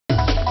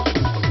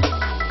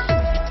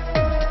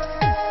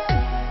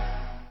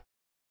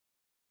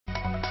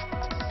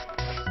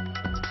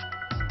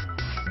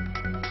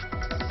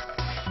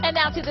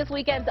out to this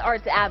weekend's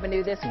Arts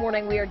Avenue. This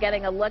morning we are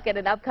getting a look at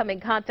an upcoming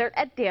concert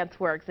at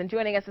Danceworks. And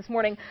joining us this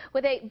morning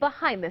with a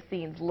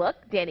behind-the-scenes look,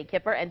 Danny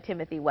Kipper and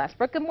Timothy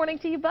Westbrook. Good morning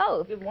to you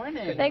both. Good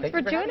morning. Thanks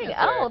for joining us.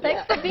 Oh,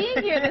 thanks for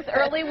being here this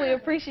early. We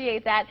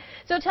appreciate that.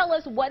 So tell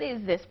us, what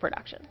is this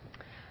production?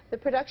 The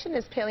production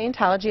is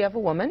Paleontology of a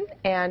Woman,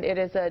 and it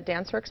is a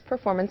Danceworks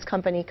Performance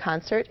Company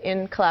concert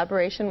in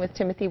collaboration with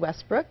Timothy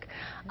Westbrook.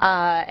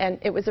 And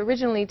it was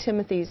originally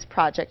Timothy's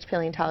project,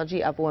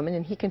 Paleontology of a Woman,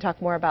 and he can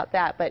talk more about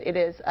that. But it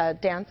is a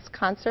dance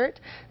concert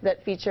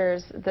that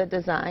features the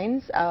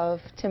designs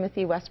of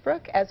Timothy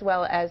Westbrook, as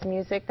well as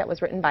music that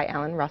was written by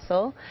Alan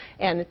Russell,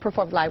 and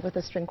performed live with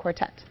a string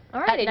quartet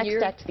at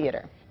Next Act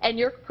Theater. And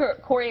you're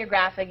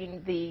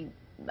choreographing the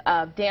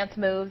dance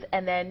moves,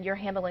 and then you're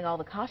handling all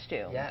the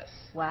costumes. Yes.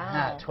 Wow.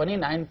 Yeah,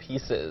 29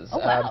 pieces. Oh,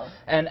 wow.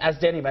 And as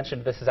Danny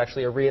mentioned, this is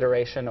actually a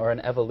reiteration or an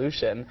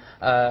evolution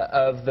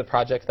of the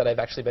project that I've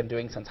actually been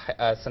doing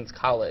since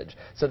college.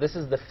 So this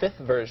is the 5th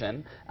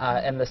version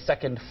and the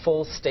 2nd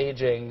full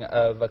staging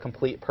of a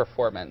complete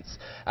performance.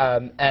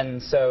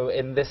 And so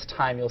in this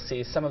time, you'll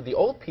see some of the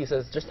old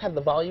pieces just have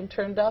the volume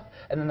turned up,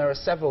 and then there were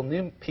several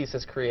new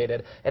pieces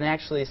created. And I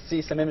actually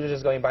see some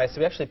images going by. So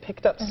we actually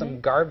picked up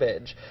some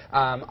garbage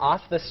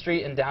off the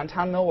street in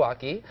downtown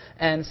Milwaukee,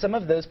 and some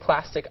of those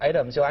plastic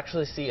items you'll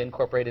actually see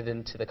incorporated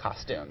into the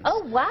costumes.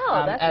 Oh,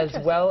 wow, that's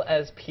as well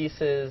as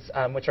pieces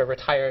which are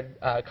retired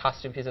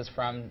costume pieces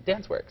from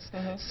Danceworks.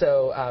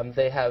 So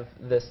they have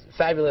this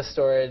fabulous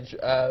storage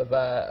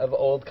of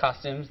old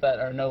costumes that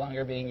are no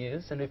longer being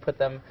used, and we put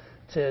them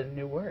to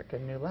new work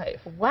and new life.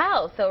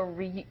 Wow, so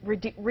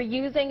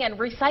reusing and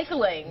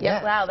recycling.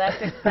 Yes. Wow, that's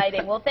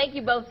exciting. Well, thank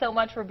you both so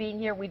much for being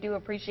here. We do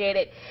appreciate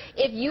it.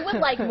 If you would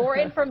like more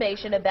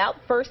information about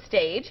First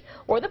Stage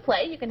or the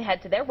play, you can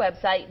head to their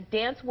website,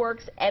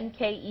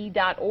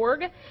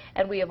 danceworksmke.org,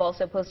 and we have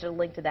also posted a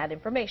link to that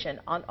information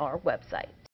on our website.